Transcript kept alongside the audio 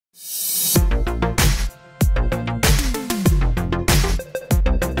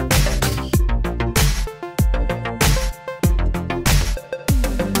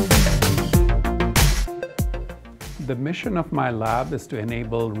The mission of my lab is to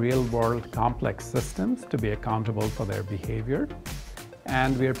enable real-world complex systems to be accountable for their behavior.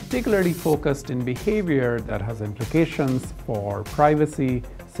 And we are particularly focused in behavior that has implications for privacy,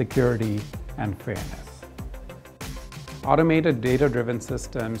 security, and fairness. Automated data-driven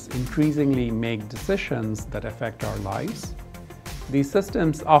systems increasingly make decisions that affect our lives. These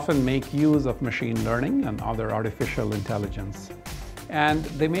systems often make use of machine learning and other artificial intelligence. And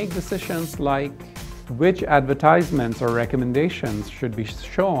they make decisions like which advertisements or recommendations should be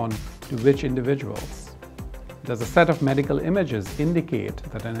shown to which individuals. Does a set of medical images indicate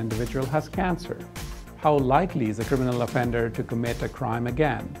that an individual has cancer? How likely is a criminal offender to commit a crime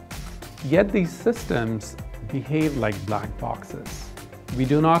again? Yet these systems behave like black boxes. We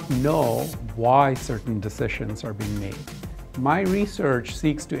do not know why certain decisions are being made. My research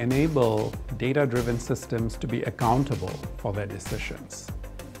seeks to enable data-driven systems to be accountable for their decisions.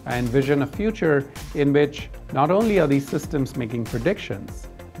 I envision a future in which not only are these systems making predictions,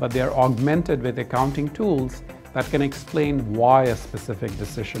 but they are augmented with accounting tools that can explain why a specific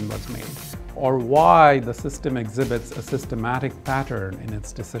decision was made, or why the system exhibits a systematic pattern in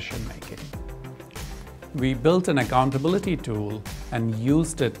its decision-making. We built an accountability tool and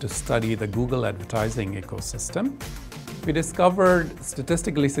used it to study the Google advertising ecosystem. We discovered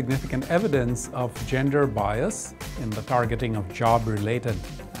statistically significant evidence of gender bias in the targeting of job-related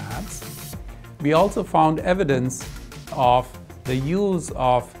ads. We also found evidence of the use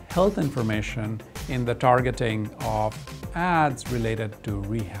of health information in the targeting of ads related to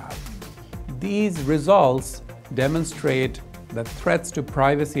rehab. These results demonstrate that threats to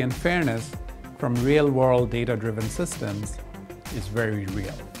privacy and fairness from real-world data-driven systems is very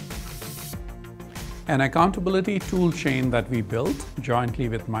real. An accountability toolchain that we built jointly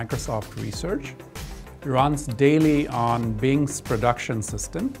with Microsoft Research runs daily on Bing's production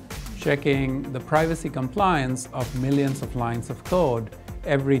system, checking the privacy compliance of millions of lines of code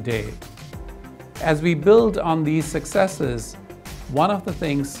every day. As we build on these successes, one of the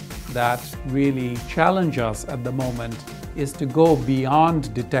things that really challenge us at the moment is to go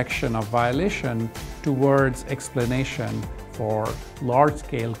beyond detection of violation towards explanation for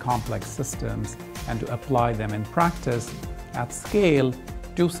large-scale complex systems and to apply them in practice at scale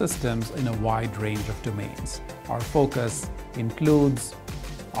to systems in a wide range of domains. Our focus includes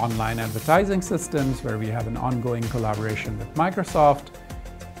online advertising systems, where we have an ongoing collaboration with Microsoft,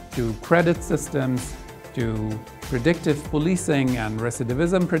 to credit systems, to predictive policing and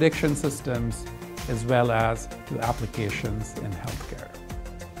recidivism prediction systems, as well as to applications in healthcare.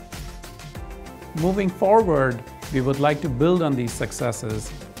 Moving forward, we would like to build on these successes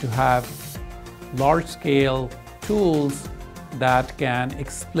to have large-scale tools that can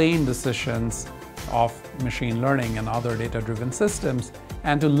explain decisions of machine learning and other data-driven systems,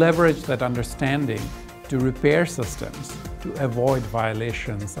 and to leverage that understanding to repair systems to avoid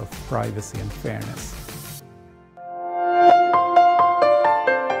violations of privacy and fairness.